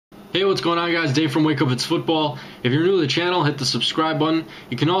Hey, what's going on, guys? Dave from Wake Up It's Football. If you're new to the channel, hit the subscribe button.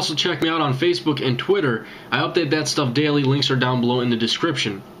 You can also check me out on Facebook and Twitter. I update that stuff daily. Links are down below in the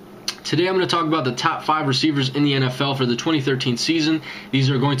description. Today I'm going to talk about the top 5 receivers in the NFL for the 2013 season. These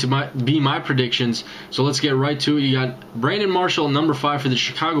are going to be my predictions. So let's get right to it. You got Brandon Marshall, number 5 for the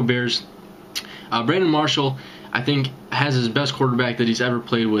Chicago Bears. Brandon Marshall, I think, has his best quarterback that he's ever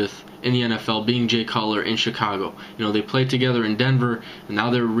played with in the NFL, being Jay Cutler in Chicago. You know, they played together in Denver, and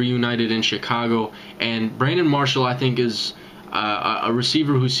now they're reunited in Chicago. And Brandon Marshall, I think, is a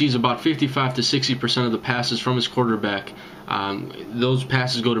receiver who sees about 55 to 60% of the passes from his quarterback. Those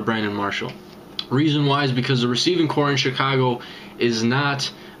passes go to Brandon Marshall. Reason why is because the receiving core in Chicago is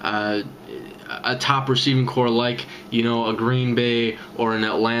not a top receiving core like, you know, a Green Bay or an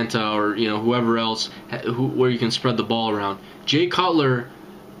Atlanta or, you know, whoever else where you can spread the ball around. Jay Cutler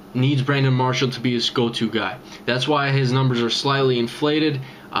needs Brandon Marshall to be his go-to guy. That's why his numbers are slightly inflated.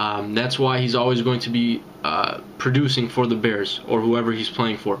 That's why he's always going to be producing for the Bears or whoever he's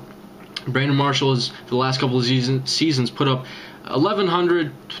playing for. Brandon Marshall has, for the last couple of seasons, put up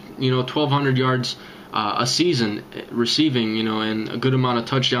 1,100, 1,200 yards a season receiving, and a good amount of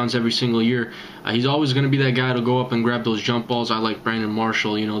touchdowns every single year. He's always going to be that guy to go up and grab those jump balls. I like Brandon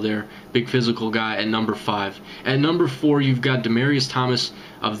Marshall, their big physical guy at number 5. At number 4, you've got Demaryius Thomas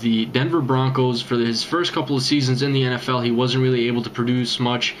of the Denver Broncos. For his first couple of seasons in the NFL, he wasn't really able to produce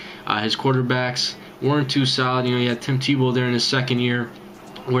much. His quarterbacks weren't too solid. He had Tim Tebow there in his second year,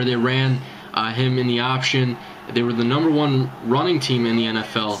 where they ran him in the option. They were the number 1 running team in the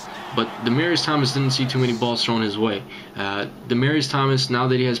NFL, but Demaryius Thomas didn't see too many balls thrown his way. Demaryius Thomas, now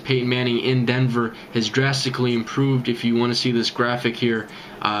that he has Peyton Manning in Denver, has drastically improved. If you want to see this graphic here,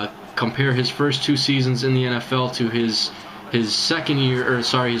 compare his first 2 seasons in the NFL to his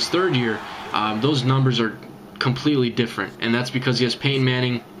third year. Those numbers are completely different, and that's because he has Peyton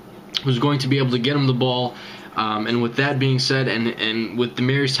Manning, who's going to be able to get him the ball. And with that being said, and with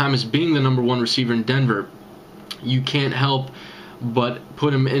Demaryius Thomas being the number 1 receiver in Denver, you can't help but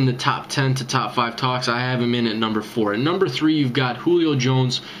put him in the top 10 to top 5 talks. I have him in at number 4. At number 3, you've got Julio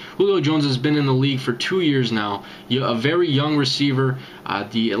Jones. Julio Jones has been in the league for 2 years now. A very young receiver.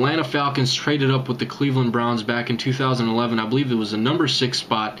 The Atlanta Falcons traded up with the Cleveland Browns back in 2011. I believe it was the number 6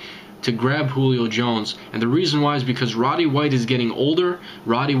 spot to grab Julio Jones. And the reason why is because Roddy White is getting older.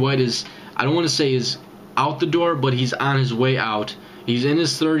 Roddy White is, I don't want to say is out the door, but he's on his way out. He's in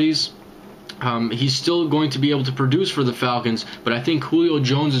his 30s. He's still going to be able to produce for the Falcons, but I think Julio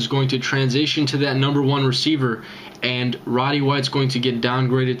Jones is going to transition to that number 1 receiver, and Roddy White's going to get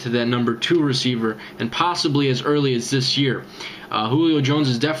downgraded to that number 2 receiver, and possibly as early as this year. Julio Jones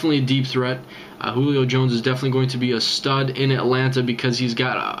is definitely a deep threat. Julio Jones is definitely going to be a stud in Atlanta because he's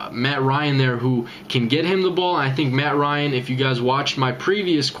got Matt Ryan there who can get him the ball. I think Matt Ryan, if you guys watched my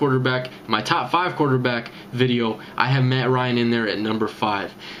previous my top 5 quarterback video, I have Matt Ryan in there at number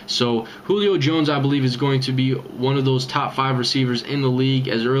 5. So Julio Jones, I believe, is going to be one of those top 5 receivers in the league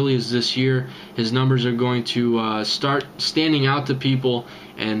as early as this year. His numbers are going to start standing out to people,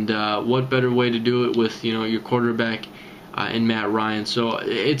 and what better way to do it with your quarterback and Matt Ryan. So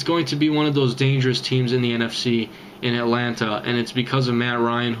it's going to be one of those dangerous teams in the NFC in Atlanta, and it's because of Matt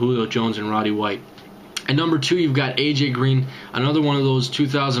Ryan, Julio Jones, and Roddy White. At number 2, you've got A.J. Green, another one of those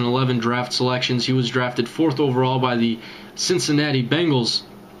 2011 draft selections. He was drafted 4th overall by the Cincinnati Bengals.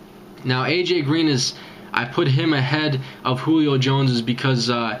 Now, A.J. Green I put him ahead of Julio Jones is because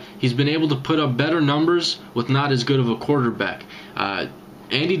he's been able to put up better numbers with not as good of a quarterback.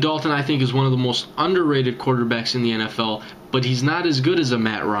 Andy Dalton, I think, is one of the most underrated quarterbacks in the NFL, but he's not as good as a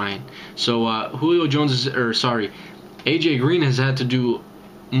Matt Ryan. So A.J. Green has had to do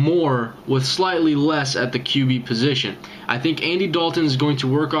more with slightly less at the QB position. I think Andy Dalton is going to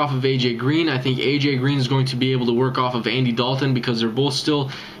work off of A.J. Green. I think A.J. Green is going to be able to work off of Andy Dalton because they're both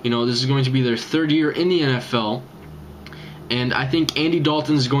still, this is going to be their 3rd year in the NFL. And I think Andy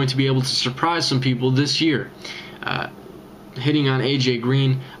Dalton is going to be able to surprise some people this year. Hitting on A.J.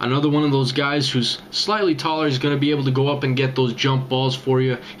 Green, another one of those guys who's slightly taller. He's going to be able to go up and get those jump balls for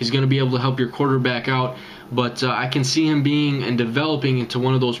you. He's going to be able to help your quarterback out. But I can see him being and developing into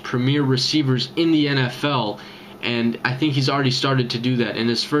one of those premier receivers in the NFL. And I think he's already started to do that. In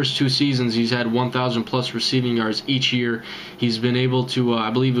his first 2 seasons, he's had 1,000 plus receiving yards each year. He's been able to,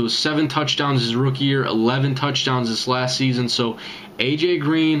 I believe it was 7 touchdowns his rookie year, 11 touchdowns this last season. So A.J.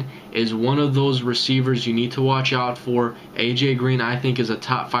 Green is one of those receivers you need to watch out for. A.J. Green, I think, is a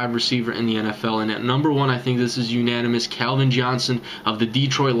top 5 receiver in the NFL. And at number 1, I think this is unanimous, Calvin Johnson of the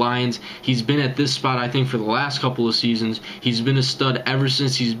Detroit Lions. He's been at this spot, I think, for the last couple of seasons. He's been a stud ever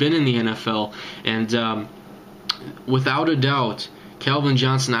since he's been in the NFL. And without a doubt, Calvin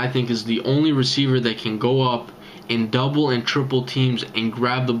Johnson, I think, is the only receiver that can go up in double and triple teams and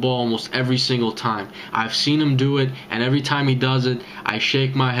grab the ball almost every single time. I've seen him do it, and every time he does it, I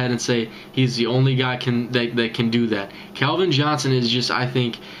shake my head and say he's the only guy that can do that. Calvin Johnson is just, I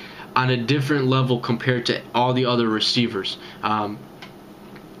think, on a different level compared to all the other receivers.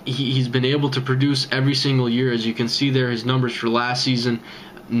 He's been able to produce every single year. As you can see there, his numbers for last season,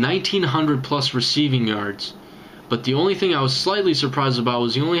 1,900 plus receiving yards. But the only thing I was slightly surprised about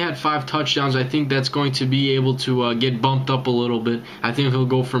was he only had 5 touchdowns. I think that's going to be able to get bumped up a little bit. I think he'll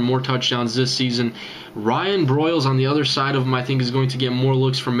go for more touchdowns this season. Ryan Broyles on the other side of him, I think, is going to get more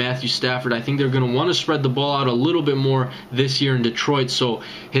looks from Matthew Stafford. I think they're going to want to spread the ball out a little bit more this year in Detroit. So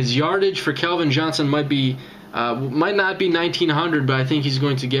his yardage for Calvin Johnson might not be 1,900, but I think he's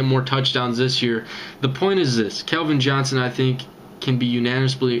going to get more touchdowns this year. The point is this: Calvin Johnson, I think, can be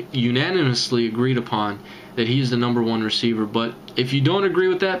unanimously agreed upon that he is the number 1 receiver. But if you don't agree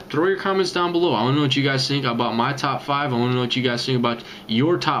with that, throw your comments down below. I want to know what you guys think about my top 5. I want to know what you guys think about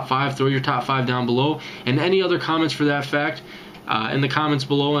your top 5. Throw your top 5 down below, and any other comments for that fact in the comments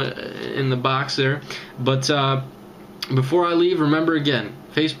below in the box there. But before I leave, remember again,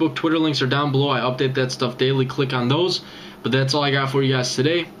 Facebook, Twitter links are down below. I update that stuff daily. Click on those. But that's all I got for you guys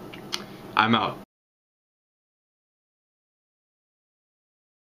today. I'm out.